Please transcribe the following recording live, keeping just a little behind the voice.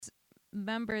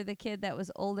remember the kid that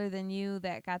was older than you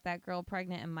that got that girl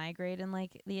pregnant in my grade in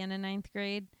like the end of 9th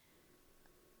grade?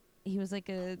 He was like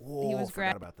he was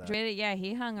graduated. Yeah,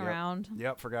 he hung around.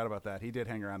 Yep, forgot about that. He did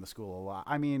hang around the school a lot.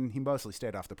 I mean, he mostly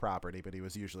stayed off the property, but he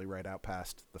was usually right out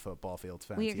past the football field's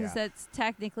fence. Because that's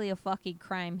technically a fucking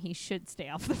crime. He should stay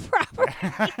off the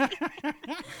property.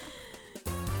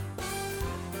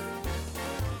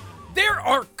 There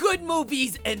are good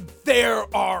movies and there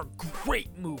are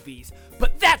great movies,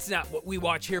 but that's not what we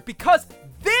watch here because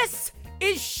this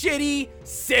is shitty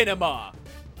cinema.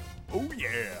 Oh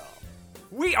yeah.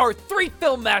 We are 3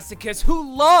 film masochists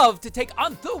who love to take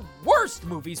on the worst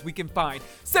movies we can find,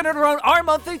 centered around our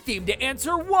monthly theme to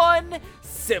answer one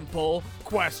simple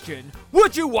question.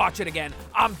 Would you watch it again?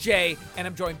 I'm Jay, and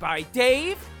I'm joined by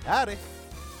Dave. Howdy.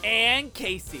 And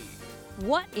Casey.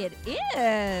 What it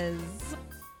is.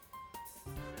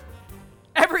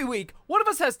 Every week, one of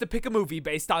us has to pick a movie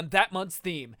based on that month's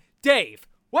theme. Dave,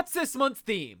 what's this month's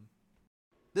theme?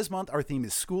 This month, our theme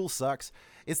is School Sucks.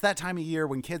 It's that time of year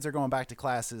when kids are going back to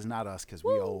classes, not us because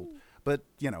we old, but,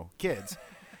 kids.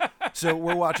 So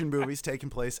we're watching movies taking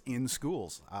place in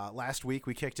schools. Last week,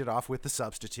 we kicked it off with The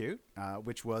Substitute,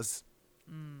 which was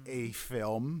a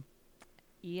film.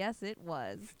 Yes, it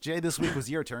was. Jay, this week was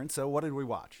your turn, so what did we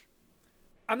watch?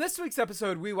 On this week's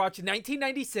episode, we watched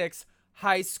 1996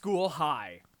 High School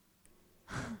High.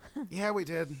 Yeah, we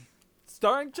did.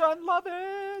 Starring Jon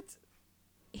Lovitz.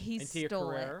 He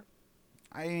stole it.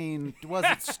 I mean, was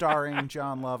it starring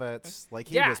Jon Lovitz? Like,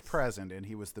 he was present, and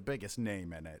he was the biggest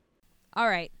name in it. All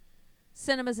right.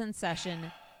 Cinema's in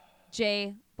session.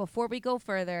 Jay, before we go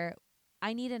further,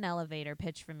 I need an elevator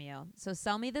pitch from you. So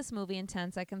sell me this movie in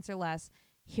 10 seconds or less.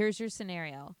 Here's your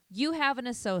scenario. You have an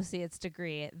associate's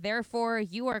degree. Therefore,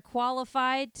 you are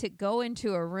qualified to go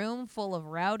into a room full of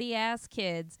rowdy-ass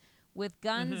kids with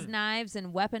guns, knives,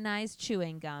 and weaponized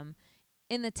chewing gum.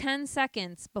 In the 10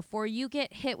 seconds before you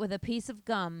get hit with a piece of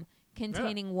gum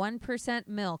containing 1%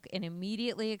 milk and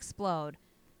immediately explode,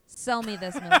 sell me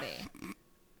this movie.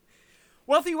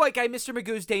 Wealthy white guy Mr.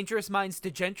 Magoo's dangerous minds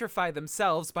to gentrify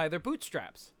themselves by their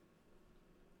bootstraps.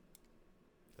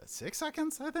 That's 6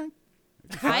 seconds, I think.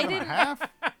 I didn't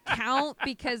count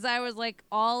because I was like,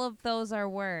 all of those are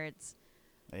words.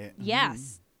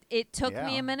 Yes. It took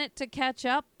me a minute to catch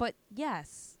up, but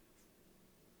yes.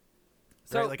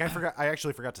 So, right, I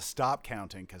actually forgot to stop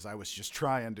counting because I was just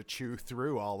trying to chew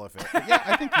through all of it. But yeah,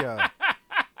 I think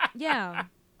yeah,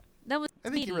 that was. I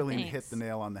think you really hit the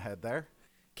nail on the head there.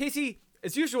 Casey,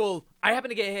 as usual, I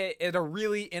happened to get hit at a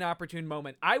really inopportune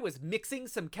moment. I was mixing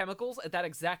some chemicals at that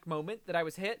exact moment that I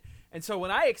was hit, and so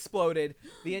when I exploded,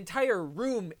 the entire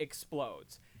room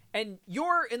explodes. And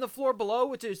you're in the floor below,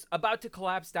 which is about to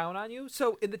collapse down on you.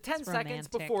 So in the 10 seconds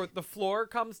before the floor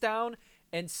comes down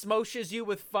and smoshes you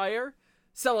with fire,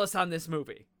 sell us on this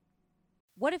movie.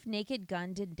 What if Naked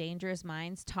Gun did Dangerous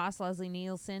Minds, tossed Leslie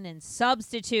Nielsen, and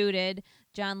substituted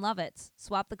Jon Lovitz?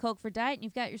 Swap the Coke for Diet, and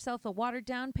you've got yourself a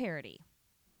watered-down parody.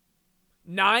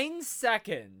 9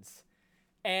 seconds.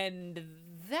 And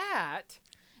that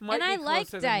might be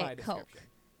closer than my description.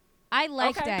 I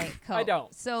like Diet Coke. I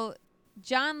don't. So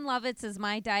Jon Lovitz is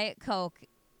my Diet Coke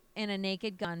in a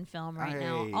Naked Gun film right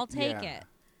now. I'll take it.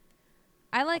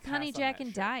 I like Honey Jack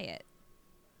and Diet.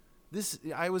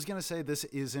 I was gonna say this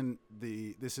isn't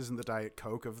the Diet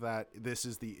Coke of that. This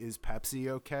is the Is Pepsi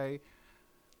okay?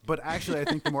 But actually, I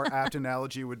think the more apt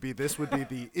analogy would be this would be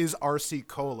the Is RC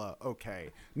Cola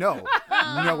okay? No,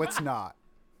 no, it's not.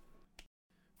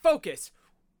 Focus.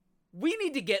 We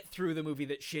need to get through the movie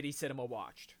that Shitty Cinema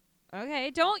watched.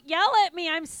 Okay, don't yell at me.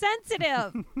 I'm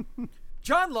sensitive.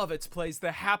 Jon Lovitz plays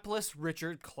the hapless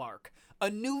Richard Clark, a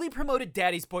newly promoted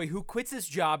daddy's boy who quits his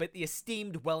job at the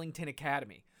esteemed Wellington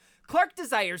Academy. Clark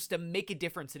desires to make a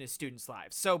difference in his students'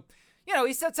 lives, so,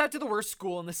 he sets out to the worst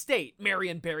school in the state,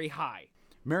 Marionberry High.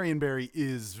 Marionberry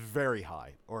is very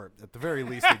high, or at the very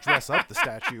least, they dress up the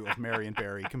statue of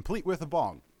Marionberry, complete with a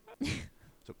bong.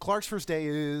 So Clark's first day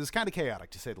is kind of chaotic,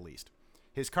 to say the least.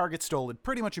 His car gets stolen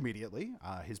pretty much immediately.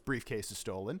 His briefcase is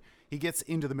stolen. He gets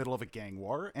into the middle of a gang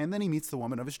war, and then he meets the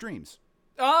woman of his dreams.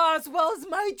 As well as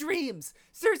my dreams.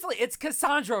 Seriously, it's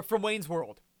Cassandra from Wayne's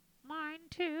World. Mine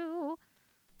too.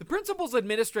 The principal's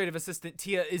administrative assistant,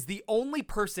 Tia, is the only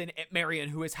person at Marion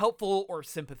who is helpful or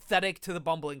sympathetic to the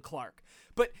bumbling Clark.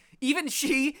 But even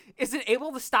she isn't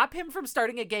able to stop him from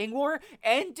starting a gang war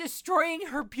and destroying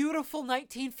her beautiful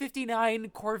 1959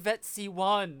 Corvette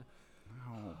C1.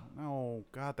 No,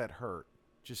 God, that hurt.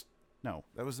 No,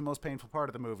 that was the most painful part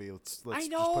of the movie. Let's just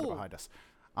put it behind us.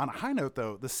 On a high note,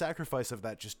 though, the sacrifice of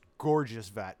that just gorgeous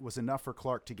vet was enough for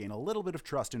Clark to gain a little bit of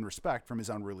trust and respect from his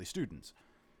unruly students.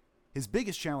 His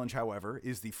biggest challenge, however,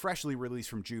 is the freshly released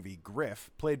from juvie Griff,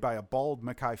 played by a bald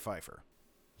Mekhi Phifer.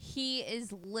 He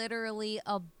is literally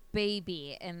a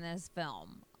baby in this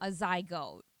film, a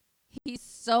zygote. He's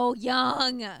so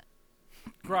young.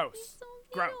 Gross. He's so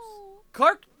Gross. cute.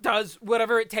 Clark does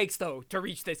whatever it takes, though, to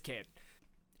reach this kid.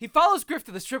 He follows Griff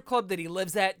to the strip club that he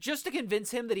lives at just to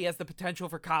convince him that he has the potential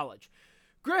for college.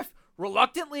 Griff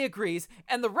reluctantly agrees,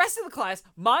 and the rest of the class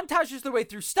montages their way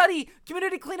through study,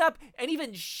 community cleanup, and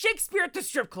even Shakespeare at the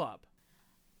strip club.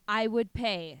 I would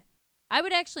pay. I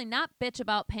would actually not bitch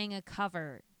about paying a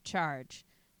cover charge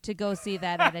to go see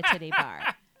that at a titty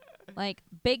bar. Like,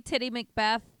 Big Titty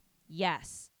Macbeth,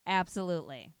 yes,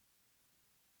 absolutely.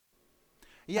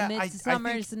 Yeah, A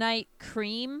Midsummer's Night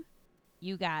Cream,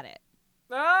 you got it.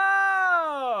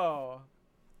 Oh!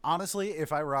 Honestly,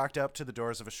 if I rocked up to the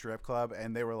doors of a strip club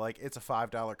and they were like, it's a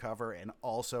 $5 cover and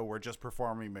also we're just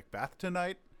performing Macbeth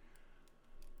tonight,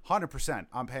 100%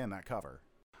 I'm paying that cover.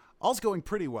 All's going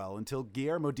pretty well until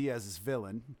Guillermo Diaz's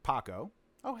villain, Paco,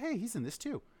 oh hey, he's in this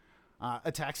too,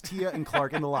 attacks Tia and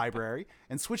Clark in the library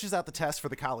and switches out the test for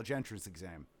the college entrance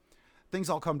exam. Things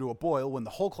all come to a boil when the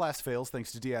whole class fails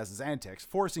thanks to Diaz's antics,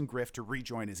 forcing Griff to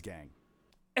rejoin his gang.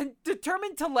 And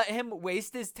determined to let him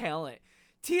waste his talent,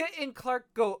 Tia and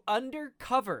Clark go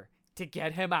undercover to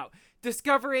get him out,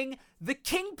 discovering the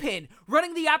kingpin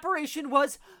running the operation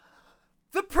was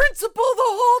the principal the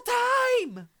whole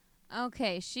time.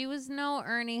 Okay, she was no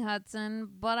Ernie Hudson,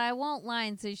 but I won't lie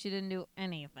and say she didn't do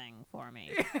anything for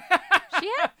me.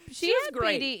 She had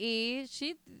great.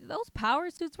 BDE. Those power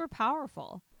suits were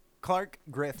powerful. Clark,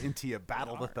 Griff, and Tia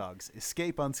battle the thugs,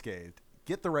 escape unscathed,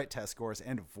 get the right test scores,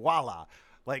 and voila,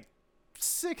 like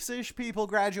 6-ish people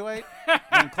graduate,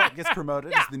 and Clark gets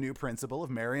promoted as the new principal of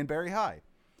Marionberry High.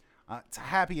 It's a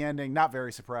happy ending, not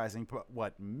very surprising, but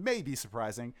what may be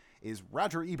surprising is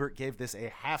Roger Ebert gave this a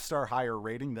half-star higher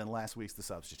rating than last week's The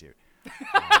Substitute.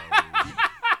 I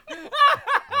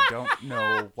don't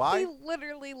know why. He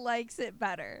literally likes it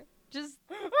better. Just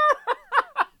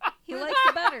he likes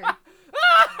it better.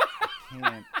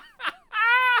 Can't.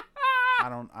 I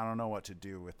don't know what to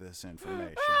do with this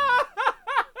information.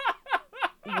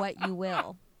 What you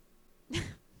will.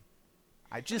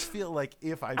 I just feel like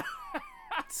if I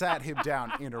sat him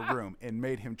down in a room and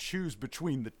made him choose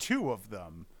between the two of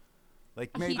them,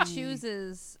 like maybe He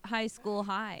chooses High School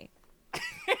High.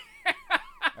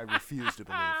 I refuse to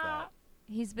believe that.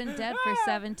 He's been dead for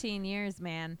 17 years,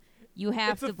 man. You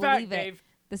have It's a to fact, believe it. Dave.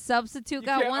 The Substitute You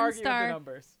got can't 1 argue with the star.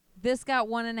 numbers. This got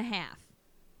 1.5.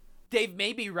 Dave,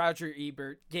 maybe Roger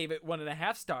Ebert gave it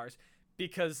 1.5 stars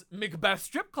because Macbeth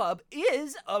Strip Club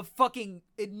is a fucking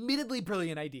admittedly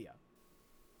brilliant idea.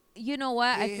 You know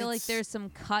what? I feel like It's- there's some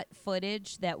cut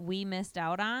footage that we missed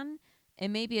out on,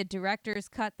 and maybe a director's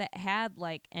cut that had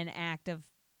like an act of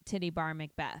Titty Bar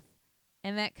Macbeth,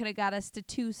 and that could have got us to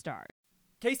 2 stars.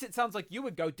 Case, it sounds like you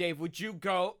would go. Dave, would you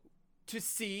go to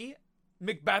see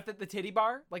Macbeth at the Titty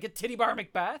Bar? Like a Titty Bar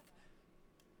Macbeth?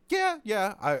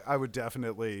 Yeah, I would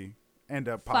definitely end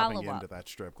up popping Follow into up. that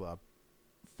strip club.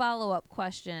 Follow-up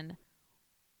question.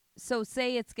 So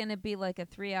say it's going to be like a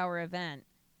 3-hour event,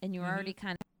 and you're already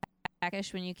kind of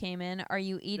packish when you came in. Are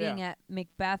you eating at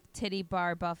Macbeth Titty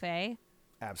Bar Buffet?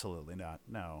 Absolutely not.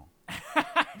 No.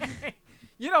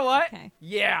 You know what? Okay.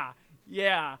 Yeah.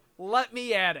 Let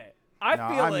me at it. I'm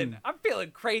No, feeling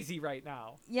crazy right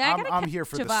now. Yeah, I gotta I'm catch here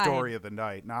for a the vibe. story of the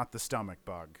night, not the stomach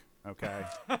bug. Okay.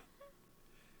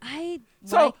 I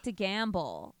So- like to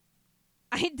gamble.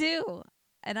 I do.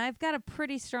 And I've got a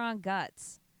pretty strong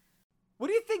guts. What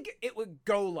do you think it would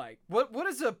go like? What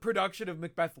does a production of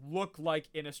Macbeth look like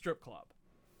in a strip club?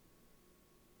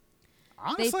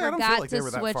 Honestly, They I don't feel forgot like they to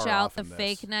were that switch far out off the in this.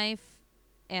 fake knife,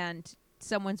 and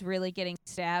someone's really getting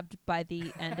stabbed by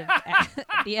the end of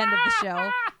the end of the show.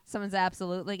 Someone's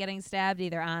absolutely getting stabbed,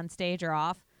 either on stage or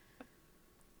off.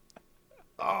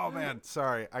 Oh man,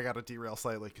 sorry, I got to derail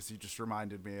slightly because you just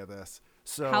reminded me of this.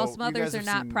 So House you mothers guys are have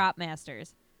not seen prop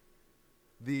masters.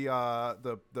 The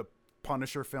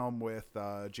Punisher film with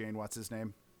Jane. What's his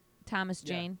name? Thomas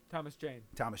Jane. Yeah, Thomas Jane.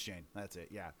 Thomas Jane. That's it.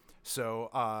 Yeah.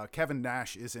 So Kevin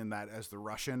Nash is in that as the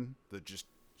Russian, the just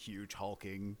huge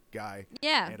hulking guy.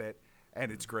 Yeah. In it,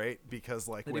 and it's great because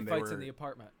like That when he they fights were in the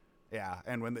apartment. yeah,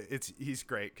 and when he's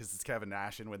great because it's Kevin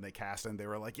Nash, and when they cast him, they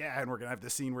were like, yeah, and we're gonna have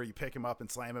this scene where you pick him up and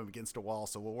slam him against a wall,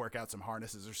 so we'll work out some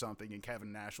harnesses or something. And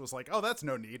Kevin Nash was like, oh, that's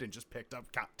no need, and just picked up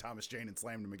Thomas Jane and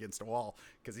slammed him against a wall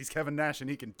because he's Kevin Nash and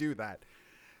he can do that.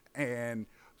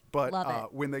 But Love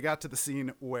it. when they got to the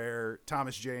scene where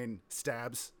Thomas Jane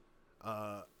stabs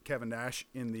Kevin Nash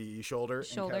in the shoulder.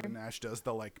 And Kevin Nash does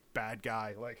the like bad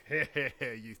guy, like,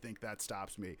 hey, you think that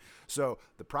stops me? So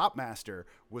the prop master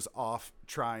was off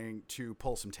trying to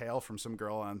pull some tail from some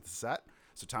girl on the set.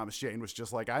 So Thomas Jane was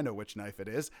just like, I know which knife it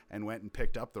is, and went and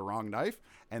picked up the wrong knife.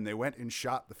 And they went and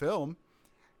shot the film.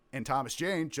 And Thomas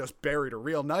Jane just buried a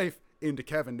real knife into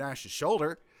Kevin Nash's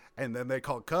shoulder. And then they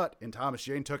called cut, and Thomas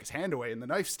Jane took his hand away, and the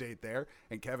knife stayed there.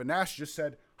 And Kevin Nash just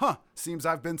said, seems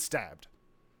I've been stabbed.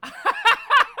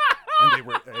 And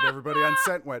everybody on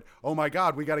set went, oh my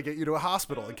God, we got to get you to a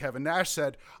hospital. And Kevin Nash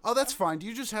said, oh, that's fine. Do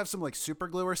you just have some like super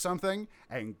glue or something?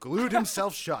 And glued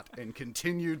himself shut and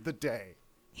continued the day.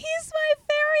 He's my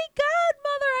fairy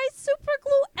godmother. I super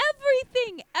glue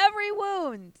everything. Every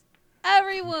wound.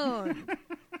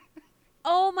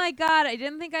 Oh my God. I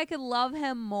didn't think I could love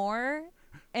him more.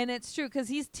 And it's true because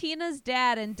he's Tina's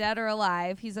dad in Dead or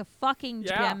Alive. He's a fucking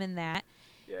gem in that.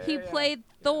 He played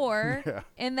Thor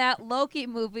in that Loki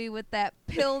movie with that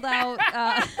pilled out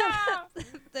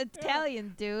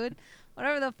Italian dude,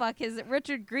 whatever the fuck is it,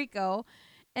 Richard Grieco.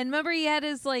 And remember he had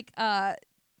his like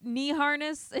knee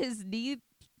harness, his knee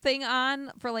thing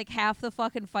on for like half the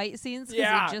fucking fight scenes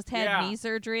because he just had knee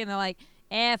surgery, and they're like,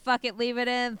 fuck it, leave it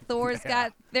in. Thor's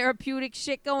got therapeutic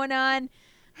shit going on.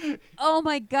 Oh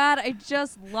my God, I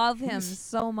just love him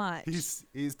so much.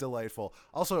 He's delightful.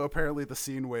 Also, apparently the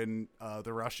scene when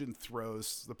the Russian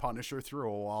throws the Punisher through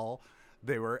a wall,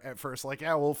 they were at first like,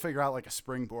 we'll figure out like a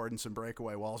springboard and some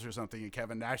breakaway walls or something. And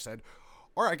Kevin Nash said,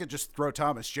 or I could just throw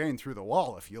Thomas Jane through the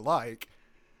wall if you like.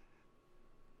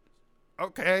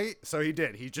 Okay, so he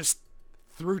did. He just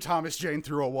threw Thomas Jane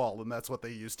through a wall, and that's what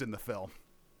they used in the film.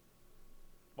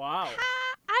 Wow.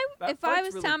 If I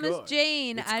was really Thomas good.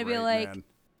 Jane, I'd be like, man.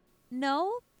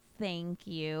 No, thank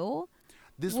you.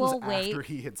 This we'll was wait. after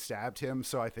he had stabbed him,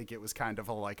 so I think it was kind of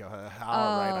all right,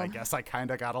 I guess I kind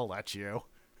of gotta let you.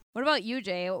 What about you,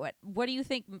 Jay? What do you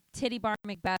think, Titty Bar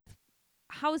Macbeth?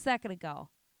 How's that going to go?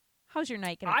 How's your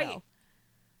night going to go?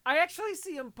 I actually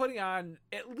see him putting on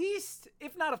at least,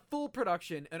 if not a full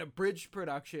production, an abridged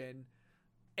production,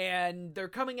 and they're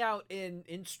coming out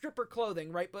in stripper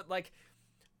clothing, right? But like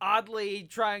oddly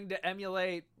trying to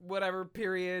emulate whatever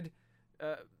period,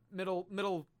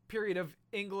 middle period of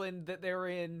England that they're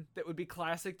in that would be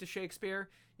classic to Shakespeare,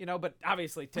 but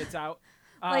obviously tits out.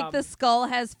 Like the skull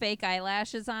has fake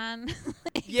eyelashes on.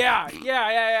 Yeah.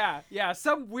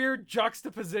 Some weird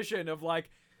juxtaposition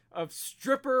of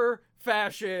stripper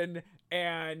fashion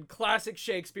and classic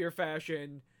Shakespeare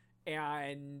fashion.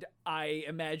 And I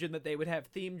imagine that they would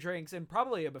have themed drinks and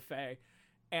probably a buffet.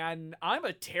 And I'm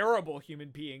a terrible human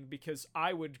being because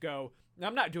I would go,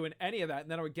 I'm not doing any of that.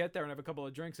 And then I would get there and have a couple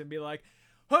of drinks and be like,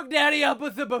 hook daddy up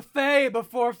with the buffet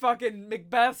before fucking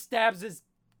Macbeth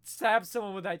stabs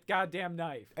someone with that goddamn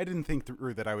knife. I didn't think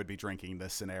through that I would be drinking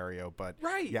this scenario, but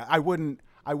right. I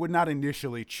would not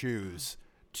initially choose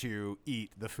to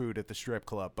eat the food at the strip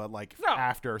club, but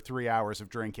after 3 hours of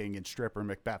drinking in stripper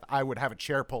Macbeth, I would have a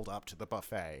chair pulled up to the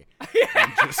buffet.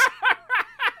 And just...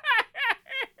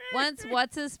 Once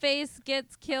what's-his-face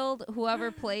gets killed, whoever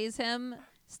plays him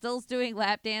still's doing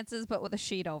lap dances, but with a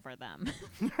sheet over them.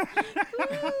 Ooh,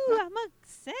 I'm a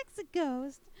sexy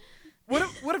ghost. What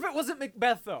if it wasn't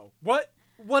Macbeth, though? What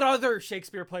other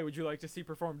Shakespeare play would you like to see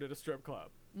performed at a strip club?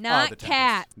 Not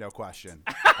Cat. No question.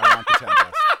 I want the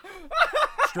Tempest.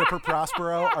 Stripper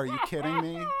Prospero, are you kidding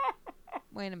me?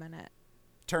 Wait a minute.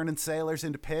 Turning sailors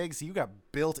into pigs? You got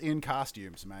built-in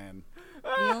costumes, man.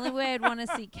 The only way I'd want to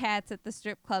see cats at the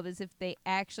strip club is if they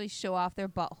actually show off their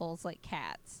buttholes like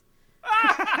cats.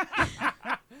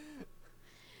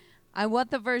 I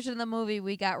want the version of the movie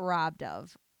we got robbed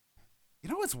of. You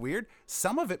know what's weird?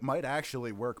 Some of it might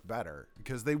actually work better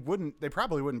because they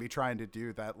probably wouldn't be trying to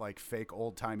do that like fake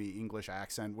old-timey English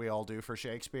accent we all do for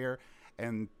Shakespeare.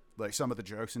 And like some of the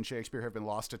jokes in Shakespeare have been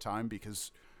lost to time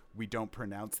because we don't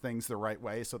pronounce things the right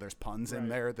way. So there's puns in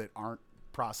there that aren't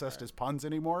processed as puns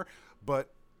anymore.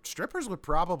 But strippers would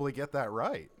probably get that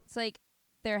right. It's like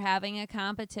they're having a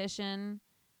competition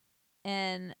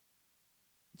and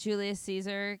Julius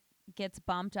Caesar gets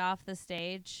bumped off the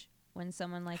stage when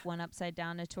someone like went upside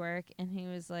down to twerk, and he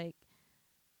was like,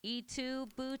 "E2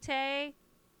 booty."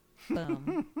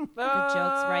 Boom. The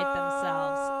jokes write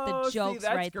themselves. The jokes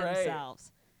write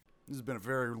themselves. This has been a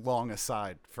very long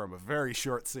aside from a very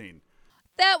short scene.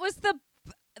 That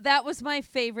was my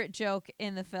favorite joke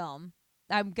in the film.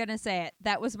 I'm gonna say it.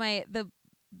 That was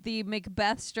the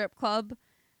Macbeth strip club.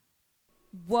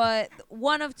 What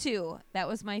one of two. That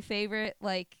was my favorite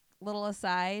like little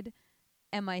aside.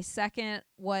 And my second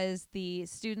was the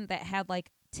student that had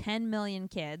like 10 million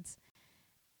kids.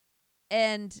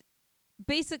 And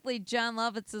basically Jon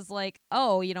Lovitz is like,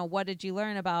 oh, what did you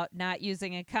learn about not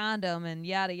using a condom and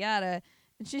yada yada?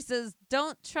 And she says,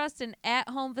 don't trust an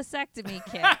at-home vasectomy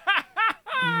kit.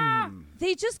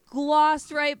 They just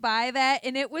glossed right by that,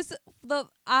 and it was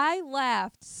I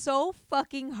laughed so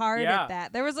fucking hard at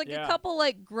that. There was a couple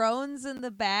like groans in the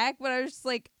back, but I was just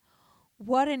like,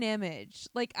 what an image.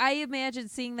 Like, I imagine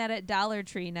seeing that at Dollar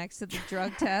Tree next to the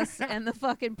drug test and the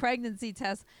fucking pregnancy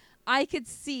test. I could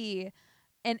see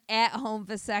an at-home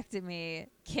vasectomy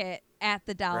kit at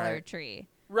the Dollar Tree.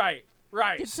 Right.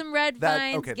 Get some red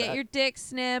vines, get your dick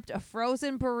snipped, a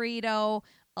frozen burrito,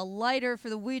 a lighter for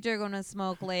the weed you're going to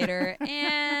smoke later,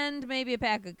 and maybe a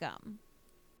pack of gum.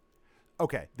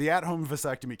 Okay, the at-home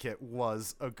vasectomy kit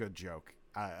was a good joke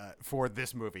for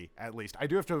this movie, at least. I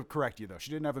do have to correct you, though. She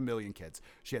didn't have 1 million kids.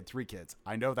 She had 3 kids.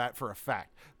 I know that for a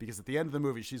fact, because at the end of the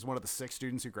movie, she's one of the 6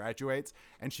 students who graduates,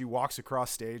 and she walks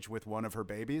across stage with one of her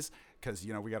babies, because,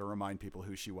 we got to remind people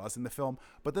who she was in the film.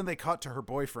 But then they cut to her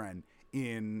boyfriend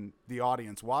in the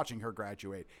audience watching her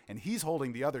graduate, and he's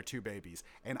holding the other 2 babies.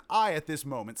 And I, at this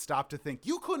moment, stopped to think,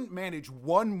 you couldn't manage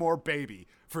 1 more baby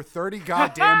for 30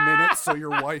 goddamn minutes so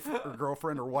your wife or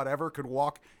girlfriend or whatever could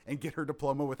walk and get her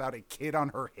diploma without a kid on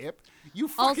her hip? You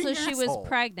fucking Also, she asshole. was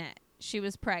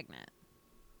pregnant.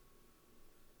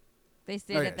 They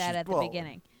stated that at the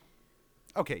beginning.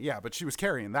 Okay, yeah, but she was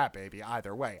carrying that baby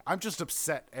either way. I'm just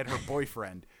upset at her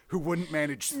boyfriend who wouldn't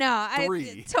manage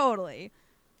 3. Totally.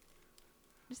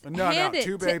 No,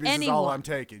 2 babies is all I'm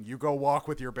taking. You go walk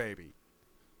with your baby.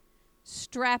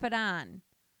 Strap it on.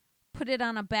 Put it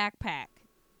on a backpack.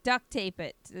 Duct tape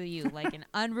it to you like an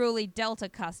unruly Delta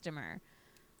customer.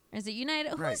 Or is it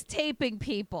United? Right. Who's taping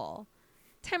people?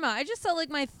 Time out. I just saw like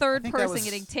my third person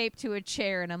getting taped to a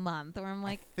chair in a month. Or I'm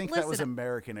like, I think that was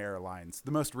American Airlines,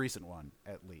 the most recent one,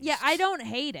 at least. Yeah, I don't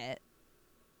hate it.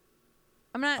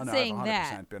 I'm not saying I've 100%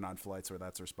 that. been on flights where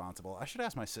that's responsible. I should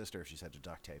ask my sister if she's had to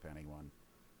duct tape anyone.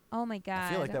 Oh, my God. I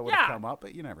feel like that would have come up,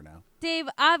 but you never know. Dave,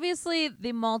 obviously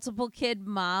the multiple kid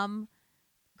mom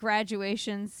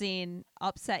graduation scene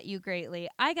upset you greatly.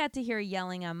 I got to hear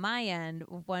yelling on my end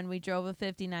when we drove a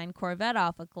 59 Corvette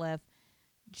off a cliff.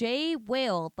 Jay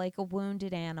wailed like a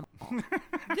wounded animal.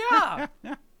 Yeah.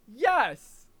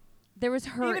 Yes. There was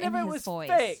hurt Even in if his voice.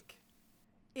 Even if it was fake,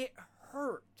 it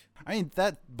hurt. I mean,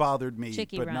 that bothered me,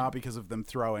 Chicky but run. not because of them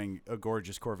throwing a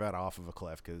gorgeous Corvette off of a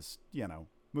cliff, because,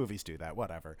 movies do that,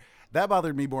 whatever. That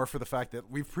bothered me more for the fact that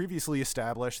we've previously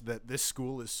established that this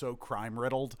school is so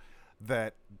crime-riddled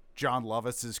that Jon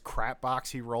Lovitz's crap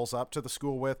box he rolls up to the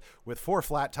school with 4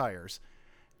 flat tires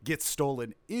gets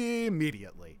stolen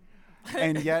immediately.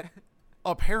 And yet,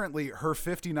 apparently, her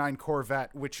 59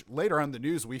 Corvette, which later on the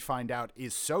news we find out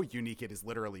is so unique it is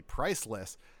literally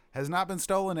priceless, has not been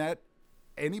stolen at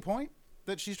any point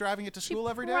that she's driving it to school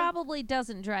every day? She probably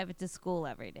doesn't drive it to school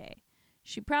every day.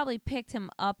 She probably picked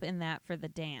him up in that for the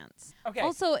dance. Okay.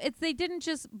 Also, they didn't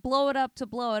just blow it up to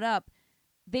blow it up.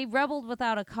 They rebelled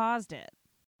without a caused it.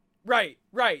 Right.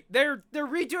 They're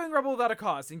redoing Rebel Without a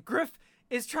Cause, and Griff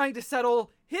is trying to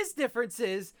settle his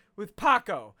differences with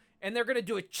Paco, and they're gonna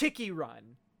do a chickie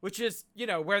run, which is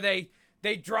where they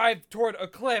drive toward a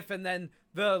cliff, and then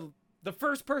the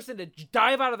first person to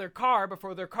dive out of their car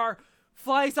before their car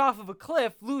flies off of a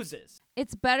cliff loses.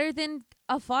 It's better than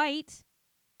a fight.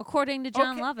 According to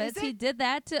Jon Lovitz, is he it? did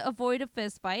that to avoid a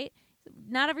fist fight.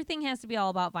 Not everything has to be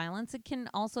all about violence. It can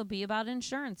also be about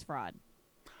insurance fraud.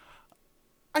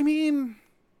 I mean,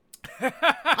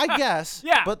 I guess.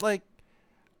 Yeah. But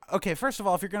okay, first of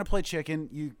all, if you're going to play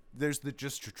chicken, there's the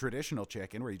just traditional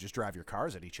chicken where you just drive your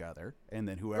cars at each other, and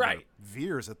then whoever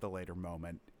veers at the later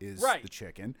moment is the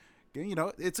chicken.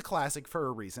 It's a classic for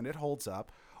a reason. It holds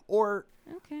up. Or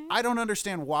I don't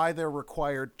understand why they're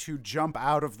required to jump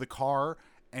out of the car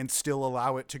and still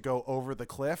allow it to go over the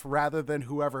cliff rather than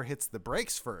whoever hits the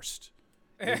brakes first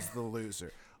is the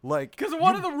loser. Because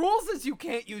one of the rules is you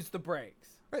can't use the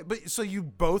brakes. Right, but so you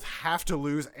both have to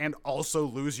lose and also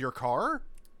lose your car?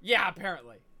 Yeah,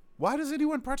 apparently. Why does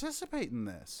anyone participate in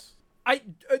this?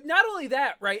 Not only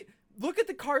that, right? Look at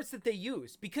the cars that they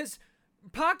use, because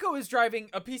Paco is driving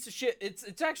a piece of shit.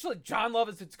 It's actually Jon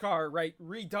Lovitz's car, right?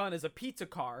 Redone as a pizza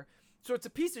car. So it's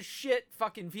a piece of shit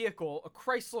fucking vehicle, a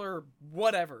Chrysler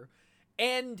whatever.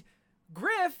 And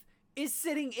Griff is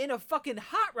sitting in a fucking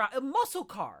hot rod, a muscle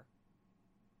car.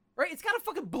 Right? It's got a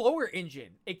fucking blower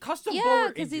engine. A custom blower engine. Yeah,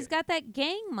 because he's got that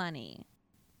gang money.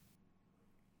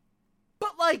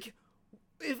 But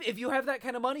if you have that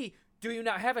kind of money, do you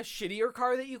not have a shittier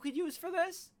car that you could use for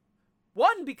this?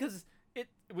 One, because it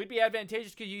would be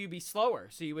advantageous because you'd be slower,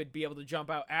 so you would be able to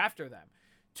jump out after them.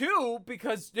 Two,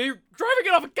 because you're driving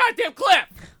it off a goddamn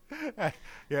cliff.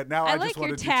 Yeah, now I I like just your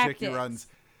want to do tactics. chicky runs.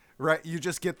 Right, you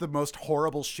just get the most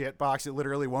horrible shit box. It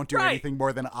literally won't do Right. anything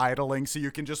more than idling, so you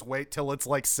can just wait till it's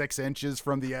like 6 inches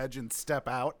from the edge and step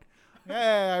out.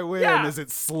 Hey, I win Yeah. as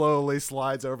it slowly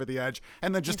slides over the edge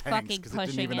and then just You're hangs fucking because it didn't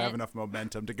pushing even have it. enough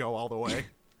momentum to go all the way.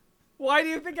 Why do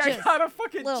you think I Just got a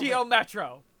fucking little Geo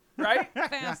Metro? Right?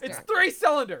 Faster. It's 3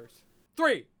 cylinders.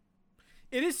 3.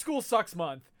 It is School Sucks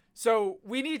Month, so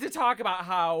we need to talk about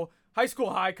how High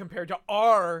School High compared to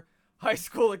our high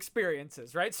school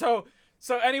experiences, right? So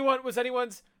was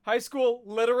anyone's high school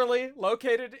literally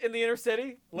located in the inner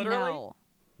city? Literally?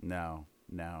 No.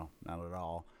 No, not at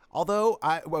all. Although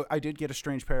I did get a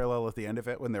strange parallel at the end of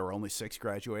it when there were only 6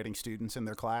 graduating students in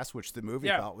their class, which the movie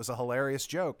thought was a hilarious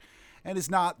joke, and is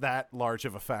not that large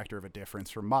of a factor of a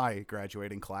difference from my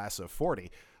graduating class of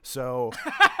 40. So,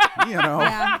 you know,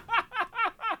 Yeah.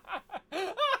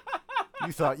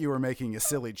 you thought you were making a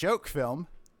silly joke film.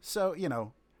 So, you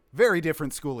know, very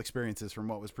different school experiences from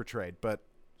what was portrayed, but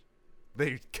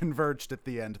they converged at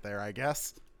the end there, I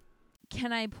guess.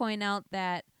 Can I point out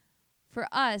that for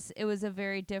us, it was a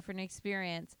very different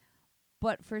experience.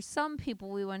 But for some people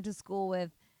we went to school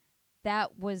with,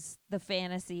 that was the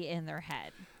fantasy in their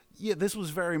head. Yeah, this was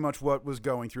very much what was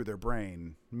going through their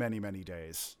brain many, many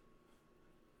days.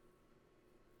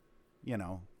 You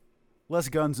know, less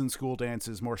guns in school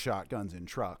dances, more shotguns in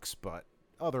trucks, but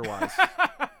otherwise.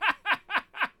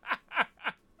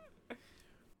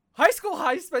 High School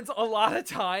High spends a lot of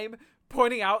time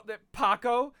pointing out that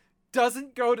Paco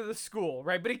doesn't go to the school,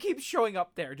 right? But he keeps showing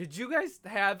up there. Did you guys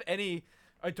have any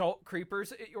adult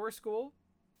creepers at your school?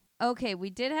 Okay, we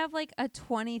did have like a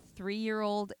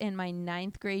 23-year-old in my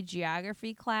 9th grade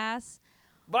geography class.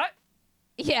 What?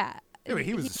 Yeah. I mean,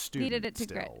 he was a student needed it to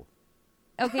still.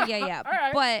 Okay, yeah. All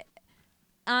right. But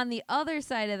on the other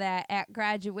side of that, at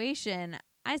graduation,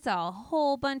 I saw a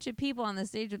whole bunch of people on the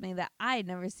stage with me that I had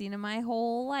never seen in my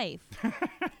whole life.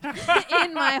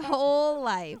 In my whole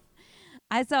life.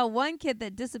 I saw one kid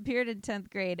that disappeared in 10th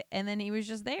grade, and then he was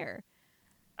just there.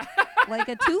 Like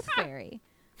a tooth fairy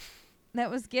that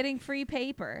was getting free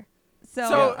paper.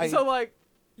 So like,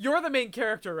 you're the main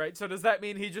character, right? So does that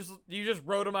mean you just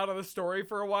wrote him out of the story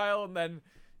for a while, and then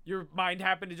your mind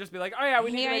happened to just be like, oh yeah,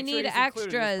 we need to make sure he's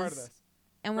included as part of this.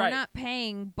 And we're not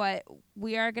paying, but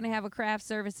we are going to have a craft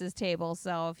services table.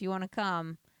 So if you want to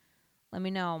come, let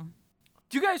me know.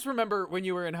 Do you guys remember when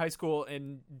you were in high school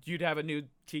and you'd have a new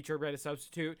teacher write a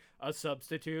substitute,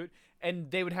 and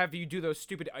they would have you do those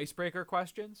stupid icebreaker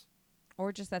questions?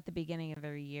 Or just at the beginning of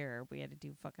every year, we had to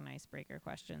do fucking icebreaker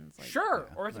questions. Like, Sure.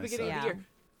 Or at the beginning of the year.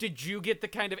 Did you get the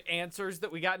kind of answers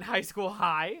that we got in High School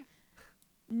High?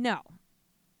 No.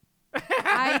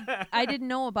 I didn't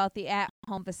know about the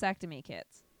at-home vasectomy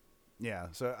kits. Yeah,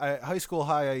 so High School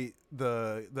High,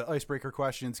 the icebreaker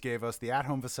questions gave us the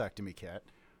at-home vasectomy kit,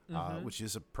 which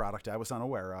is a product I was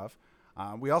unaware of.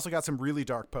 We also got some really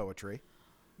dark poetry.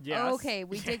 Yes. Okay,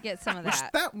 we did get some of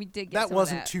that. We did get that some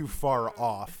wasn't of that. too far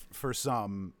off for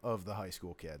some of the high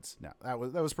school kids. No, that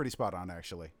was pretty spot on,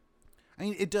 actually. I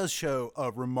mean, it does show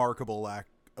a remarkable lack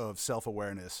of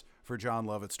self-awareness for Jon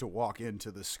Lovitz to walk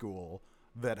into the school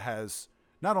that has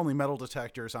not only metal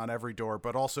detectors on every door,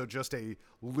 but also just a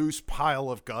loose pile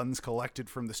of guns collected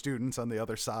from the students on the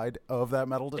other side of that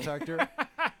metal detector.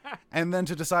 And then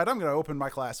to decide, I'm going to open my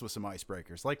class with some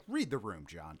icebreakers. Like, read the room,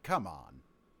 John. Come on.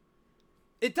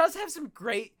 It does have some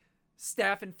great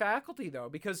staff and faculty, though,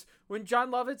 because when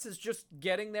Jon Lovitz is just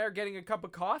getting there, getting a cup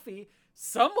of coffee,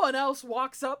 someone else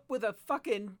walks up with a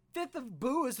fucking fifth of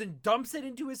booze and dumps it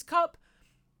into his cup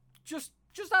just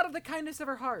out of the kindness of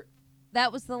her heart.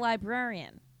 That was the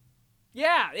librarian.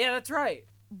 Yeah, that's right.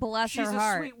 Bless She's her a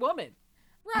heart. sweet woman.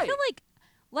 Right. I feel like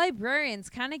librarians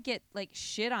kind of get like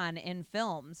shit on in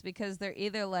films because they're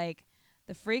either like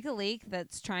the freak a leak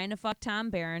that's trying to fuck Tom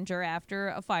Berenger after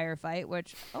a firefight,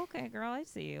 which, okay, girl, I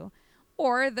see you.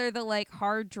 Or they're the like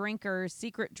hard drinkers,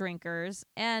 secret drinkers.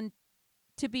 And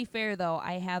to be fair, though,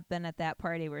 I have been at that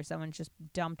party where someone just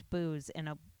dumped booze in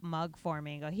a mug for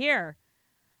me and go, here.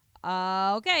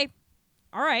 Okay.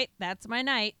 All right. That's my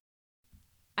night.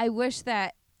 I wish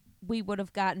that we would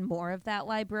have gotten more of that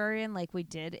librarian like we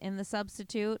did in The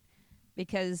Substitute,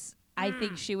 because I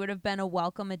think she would have been a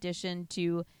welcome addition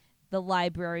to the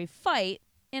library fight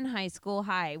in High School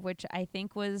High, which I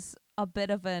think was a bit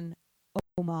of an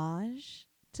homage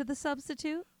to The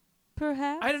Substitute,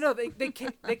 perhaps. I don't know. They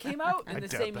came out in I the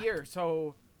doubt same that. year,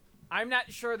 so I'm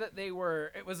not sure that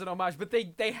it was an homage, but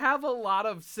they have a lot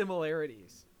of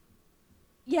similarities.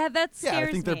 Yeah, that scares me. Yeah,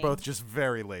 I think they're both just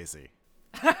very lazy.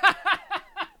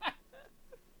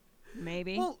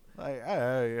 Maybe. Well, Like,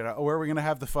 where are we gonna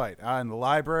have the fight? In the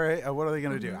library. What are they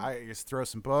gonna do? Mm-hmm. I guess throw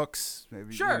some books.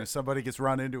 Maybe Sure. Somebody gets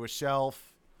run into a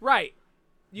shelf. Right.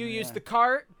 You use the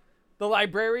cart. The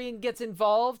librarian gets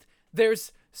involved.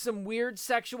 There's some weird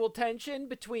sexual tension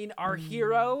between our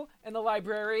hero and the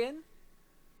librarian.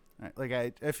 Right, like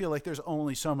I feel like there's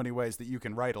only so many ways that you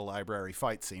can write a library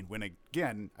fight scene. When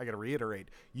again, I got to reiterate,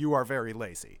 you are very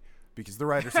lazy because the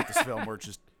writers of this film were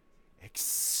just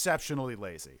exceptionally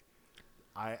lazy.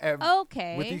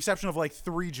 Okay. With the exception of like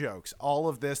 3 jokes, all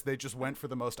of this they just went for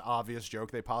the most obvious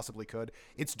joke they possibly could.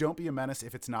 It's don't be a menace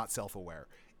if it's not self-aware.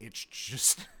 It's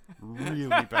just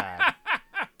really bad.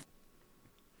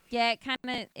 Yeah,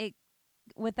 it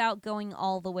without going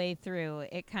all the way through,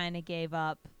 it kind of gave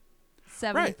up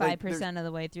 75% of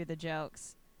the way through the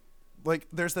jokes. Like,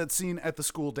 there's that scene at the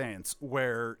school dance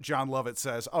where Jon Lovitz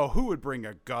says, "Oh, who would bring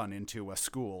a gun into a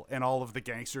school?" And all of the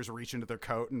gangsters reach into their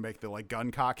coat and make the like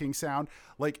gun cocking sound.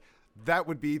 Like, that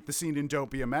would be the scene in Don't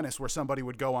Be a Menace where somebody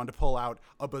would go on to pull out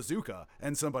a bazooka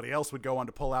and somebody else would go on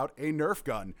to pull out a Nerf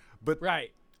gun. But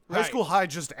High School High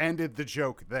just ended the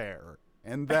joke there.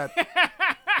 And that...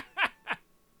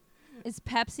 Is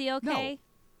Pepsi okay?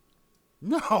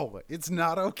 No, it's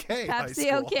not okay. High Pepsi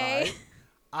School okay? High.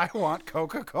 I want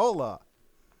Coca-Cola.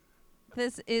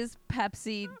 This is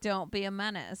Pepsi. Don't be a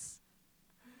menace.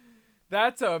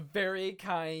 That's a very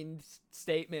kind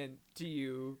statement to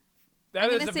you. That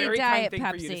I'm is gonna a say very Diet kind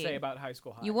thing for you to Pepsi. say about High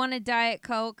School High. You want a Diet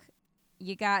Coke?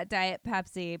 You got Diet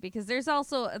Pepsi because there's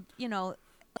also, I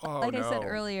said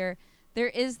earlier, there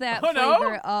is that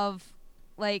flavor of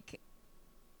like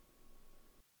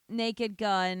Naked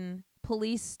Gun,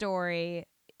 Police Story.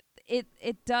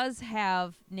 It does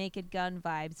have Naked Gun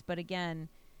vibes, but again,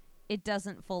 it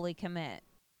doesn't fully commit.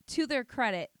 To their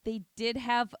credit, they did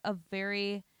have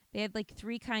they had like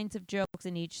 3 kinds of jokes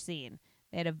in each scene.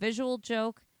 They had a visual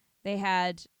joke, they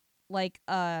had like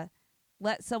a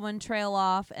let someone trail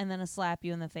off, and then a slap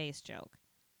you in the face joke.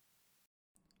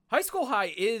 High School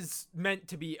High is meant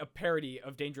to be a parody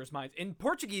of Dangerous Minds. In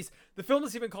Portuguese, the film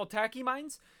is even called Tacky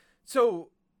Minds. So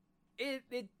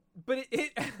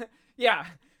yeah,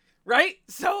 right?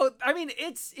 So, I mean,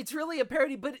 it's really a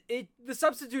parody, but the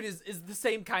substitute is the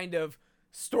same kind of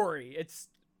story. It's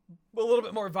a little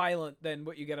bit more violent than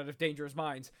what you get out of Dangerous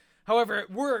Minds. However, it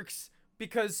works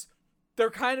because they're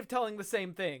kind of telling the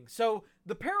same thing. So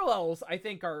the parallels, I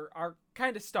think, are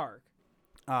kind of stark.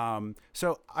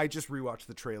 So I just rewatched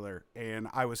the trailer and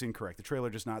I was incorrect. The trailer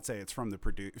does not say it's from the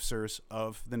producers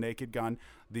of The Naked Gun.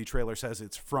 The trailer says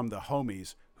it's from the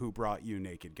homies who brought you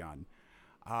Naked Gun.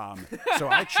 So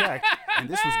I checked, and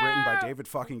this was written by David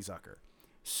fucking Zucker.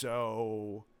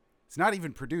 So it's not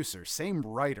even producer, same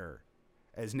writer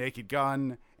as Naked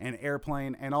Gun and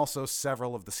Airplane, and also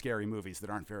several of the scary movies that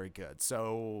aren't very good.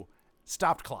 So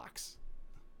stopped clocks.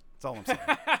 That's all I'm saying.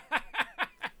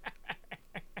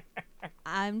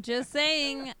 I'm just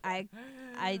saying, I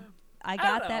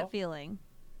got that feeling.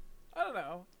 I don't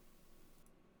know.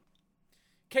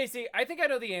 Casey, I think I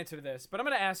know the answer to this, but I'm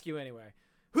going to ask you anyway.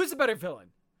 Who's the better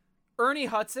villain? Ernie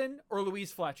Hudson or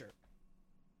Louise Fletcher?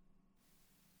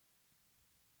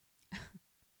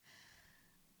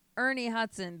 Ernie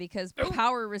Hudson, because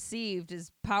power received is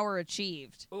power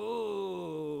achieved.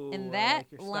 Ooh. And that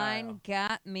line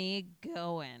got me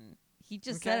going. He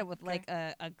just said it with like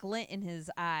a glint in his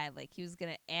eye, like he was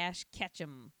going to Ash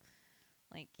Ketchum.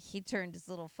 Like he turned his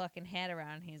little fucking hat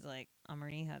around and he's like, I'm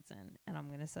Ernie Hudson and I'm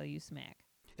going to sell you smack.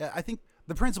 Yeah, I think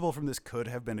the principal from this could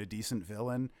have been a decent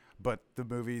villain, but the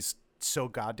movie's so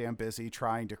goddamn busy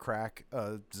trying to crack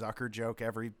a Zucker joke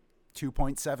every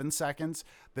 2.7 seconds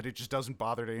that it just doesn't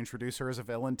bother to introduce her as a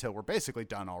villain till we're basically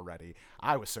done already.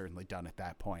 I was certainly done at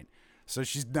that point. So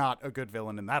she's not a good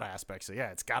villain in that aspect. So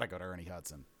yeah, it's got to go to Ernie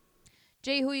Hudson.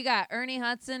 Jay, who you got? Ernie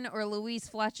Hudson or Louise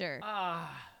Fletcher?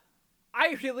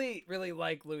 I really, really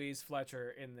like Louise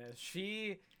Fletcher in this.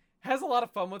 She has a lot of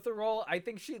fun with the role. I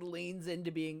think she leans into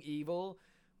being evil,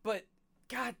 but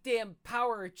goddamn,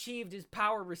 power achieved is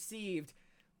power received.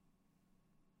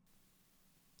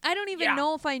 I don't even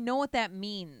know if I know what that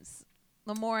means.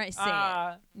 The more I say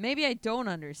it, maybe I don't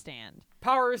understand.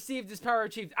 Power received is power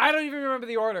achieved. I don't even remember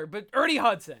the order, but Ernie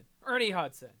Hudson.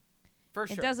 For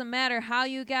sure. It doesn't matter how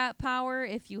you got power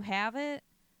if you have it.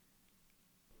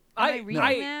 Am I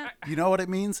reading that? You know what it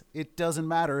means? It doesn't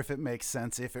matter if it makes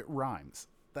sense if it rhymes.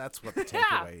 That's what the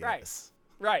takeaway is.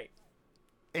 Right.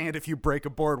 And if you break a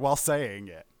board while saying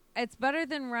it. It's better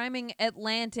than rhyming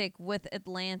Atlantic with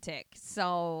Atlantic.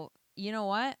 So, you know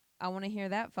what? I want to hear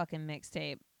that fucking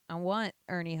mixtape. I want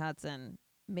Ernie Hudson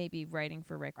maybe writing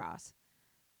for Rick Ross.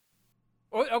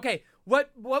 Okay,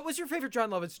 what was your favorite Jon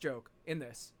Lovitz joke in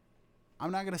this?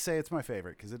 I'm not going to say it's my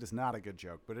favorite because it is not a good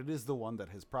joke, but it is the one that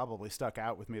has probably stuck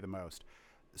out with me the most.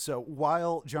 So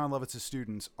while Jon Lovitz's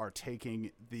students are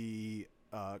taking the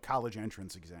college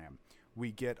entrance exam,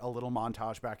 we get a little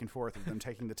montage back and forth of them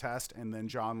taking the test, and then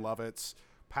Jon Lovitz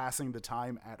passing the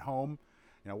time at home,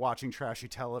 watching trashy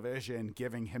television,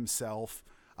 giving himself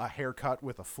a haircut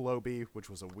with a Flowbee, which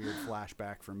was a weird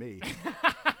flashback for me.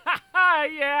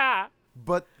 Yeah.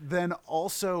 But then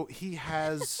also he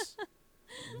has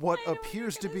what I know what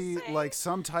appears to you're be gonna say. like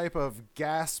some type of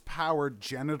gas-powered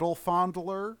genital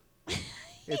fondler.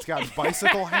 It's got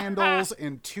bicycle handles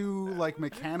and 2 like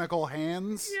mechanical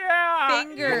hands. Yeah.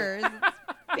 Fingers.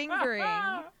 Fingering.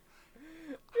 Yeah,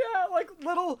 like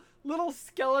little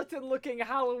skeleton-looking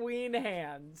Halloween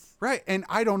hands. Right, and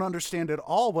I don't understand at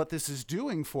all what this is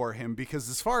doing for him, because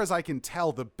as far as I can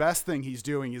tell, the best thing he's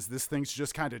doing is this thing's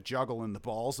just kind of juggling the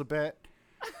balls a bit.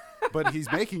 But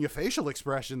he's making a facial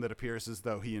expression that appears as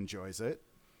though he enjoys it.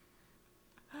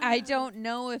 I don't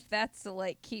know if that's to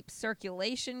like keep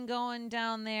circulation going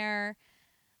down there.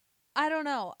 I don't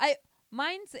know.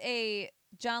 Mine's a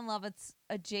Jon Lovitz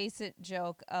adjacent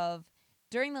joke of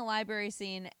during the library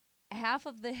scene, half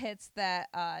of the hits that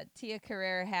Tia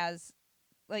Carrere has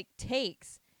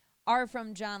takes are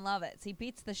from Jon Lovitz. He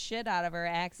beats the shit out of her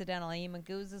accidentally. He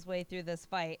magoos his way through this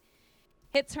fight,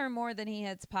 hits her more than he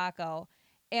hits Paco.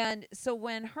 And so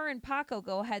when her and Paco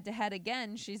go head to head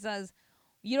again, she says,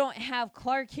 "You don't have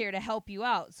Clark here to help you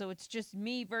out, so it's just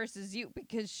me versus you,"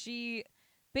 because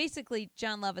basically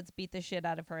Jon Lovitz beat the shit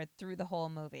out of her through the whole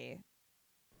movie.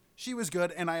 She was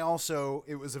good, and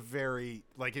it was a very,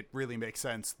 it really makes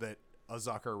sense that a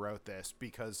Zucker wrote this,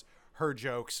 because her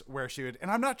jokes where she would,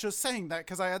 and I'm not just saying that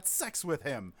because I had sex with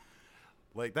him.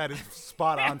 That is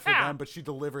spot on for them, but she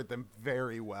delivered them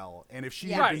very well. And if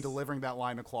she had been delivering that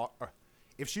line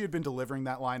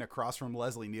across from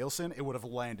Leslie Nielsen, it would have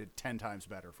landed 10 times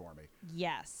better for me.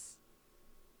 Yes.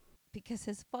 Because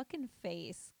his fucking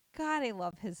face. God, I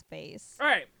love his face. All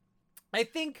right. I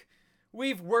think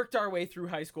we've worked our way through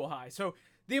High School High. So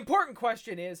the important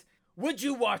question is, would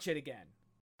you watch it again?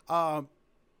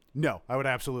 No, I would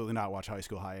absolutely not watch High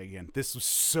School High again. This was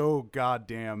so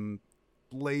goddamn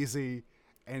lazy,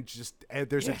 and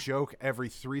there's a joke every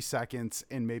 3 seconds,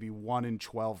 and maybe 1 in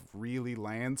 12 really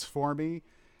lands for me,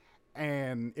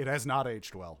 and it has not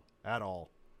aged well at all.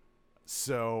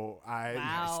 So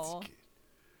Wow.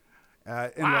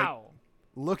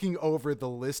 Looking over the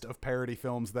list of parody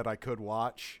films that I could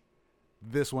watch,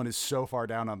 this one is so far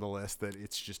down on the list that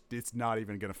it's not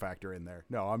even going to factor in there.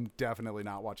 No, I'm definitely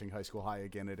not watching High School High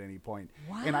again at any point.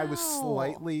 Wow. And I was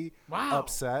slightly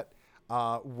upset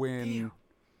when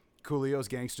Coolio's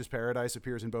Gangsta's Paradise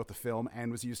appears in both the film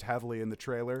and was used heavily in the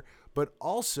trailer, but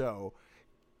also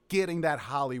getting that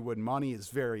Hollywood money is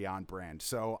very on brand.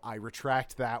 So I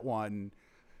retract that one.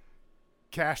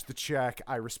 Cash the check.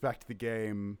 I respect the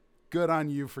game. Good on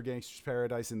you for Gangsta's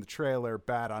Paradise in the trailer.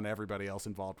 Bad on everybody else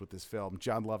involved with this film.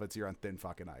 Jon Lovitz, you're on thin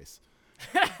fucking ice.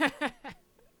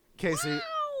 Casey,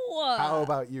 how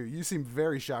about you? You seem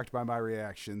very shocked by my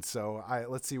reaction, so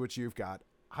let's see what you've got.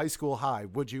 High School High,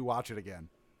 would you watch it again?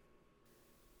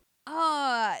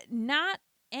 Not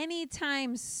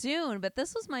anytime soon, but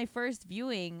this was my first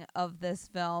viewing of this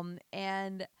film,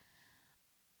 and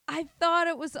I thought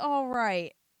it was all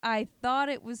right. I thought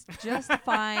it was just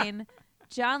fine.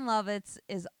 Jon Lovitz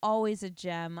is always a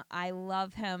gem. I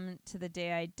love him to the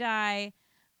day I die.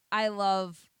 I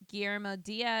love Guillermo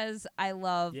Diaz. I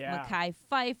love Mekhi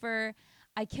Phifer.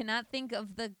 I cannot think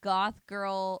of the goth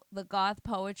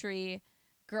poetry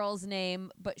girl's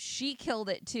name, but she killed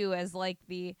it too as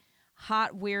the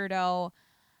hot weirdo.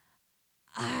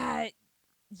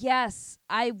 Yes,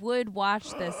 I would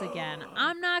watch this again.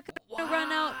 I'm not going to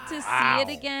run out to see it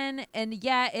again. And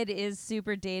yeah, it is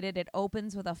super dated. It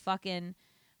opens with a fucking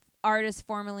artist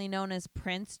formerly known as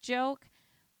Prince joke.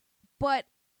 But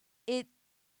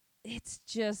it's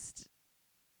just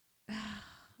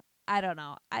I don't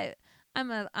know.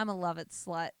 I'm a Lovitz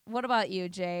slut. What about you,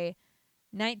 Jay?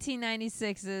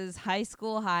 1996's High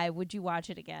School High. Would you watch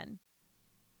it again?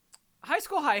 High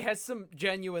School High has some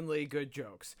genuinely good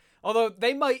jokes. Although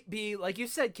they might be, like you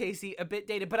said, Casey, a bit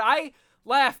dated. But I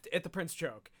laughed at the Prince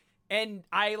joke. And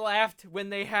I laughed when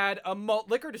they had a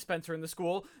malt liquor dispenser in the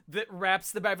school that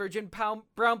wraps the beverage in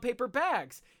brown paper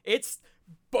bags. It's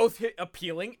both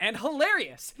appealing and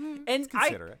hilarious. And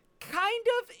I kind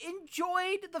of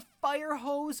enjoyed the fire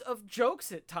hose of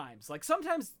jokes at times.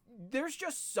 Sometimes there's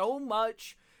just so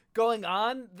much going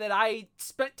on that I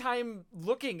spent time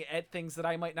looking at things that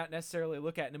I might not necessarily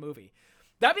look at in a movie.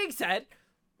 That being said,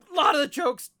 a lot of the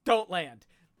jokes don't land.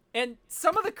 And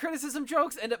some of the criticism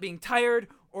jokes end up being tired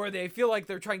or they feel like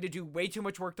they're trying to do way too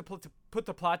much work to put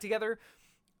the plot together.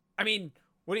 I mean,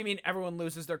 what do you mean everyone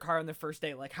loses their car on the first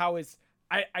day? Like, how is...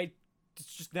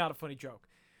 it's just not a funny joke.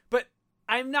 But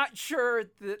I'm not sure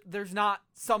that there's not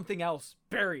something else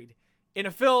buried in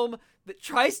a film that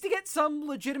tries to get some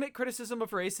legitimate criticism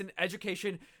of race and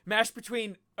education mashed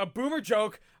between a boomer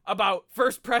joke about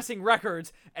first pressing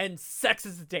records and sex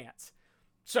as a dance.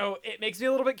 So it makes me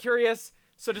a little bit curious.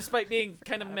 So despite being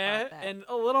kind of meh and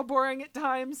a little boring at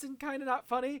times and kind of not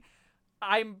funny,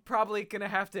 I'm probably going to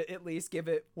have to at least give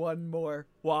it one more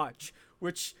watch,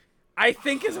 which I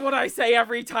think is what I say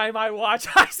every time I watch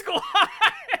High School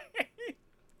High.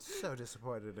 So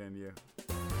disappointed in you.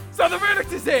 So the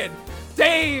verdict is in.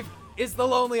 Dave is the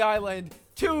Lonely Island.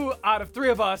 2 out of 3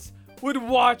 of us would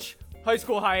watch High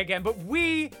School High again, but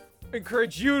we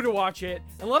encourage you to watch it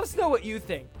and let us know what you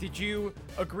think. Did you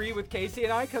agree with Casey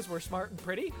and I because we're smart and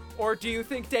pretty, or do you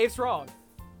think Dave's wrong?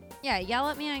 Yeah, yell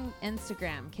at me on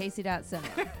Instagram, casey.cinema.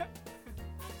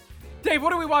 Dave,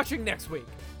 what are we watching next week?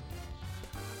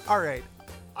 All right.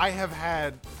 I have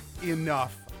had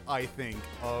enough, I think,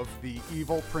 of the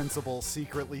evil principal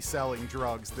secretly selling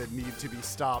drugs that need to be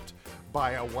stopped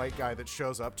by a white guy that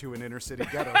shows up to an inner city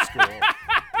ghetto school.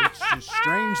 It's just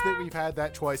strange that we've had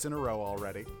that twice in a row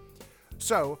already.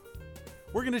 So,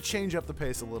 we're going to change up the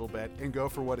pace a little bit and go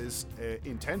for what is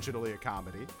intentionally a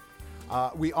comedy.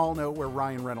 We all know where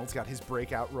Ryan Reynolds got his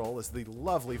breakout role as the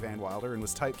lovely Van Wilder and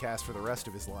was typecast for the rest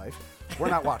of his life. We're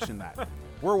not watching that.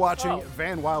 We're watching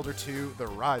Van Wilder 2, The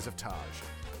Rise of Taj.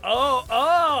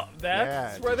 Oh,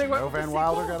 that's where they went with Van the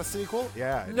Wilder sequel? got a sequel?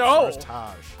 Yeah, it No. stars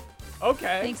Taj.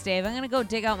 Okay. Thanks, Dave. I'm going to go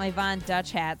dig out my Von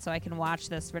Dutch hat so I can watch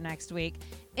this for next week.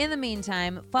 In the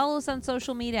meantime, follow us on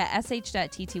social media at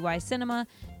sh.ttycinema,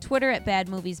 Twitter at Bad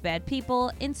Movies Bad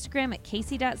People, Instagram at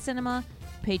casey.cinema,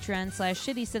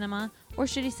 Patreon/shittycinema, or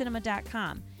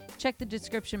shittycinema.com. Check the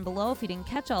description below if you didn't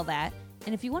catch all that.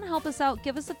 And if you want to help us out,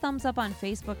 give us a thumbs up on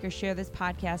Facebook or share this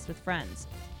podcast with friends.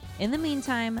 In the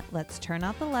meantime, let's turn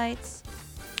out the lights,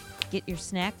 get your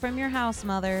snack from your house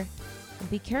mother, and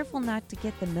be careful not to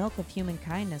get the milk of human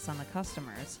kindness on the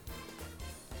customers.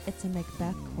 It's a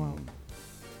Macbeth quote.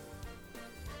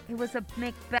 It was a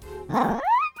Macbeth.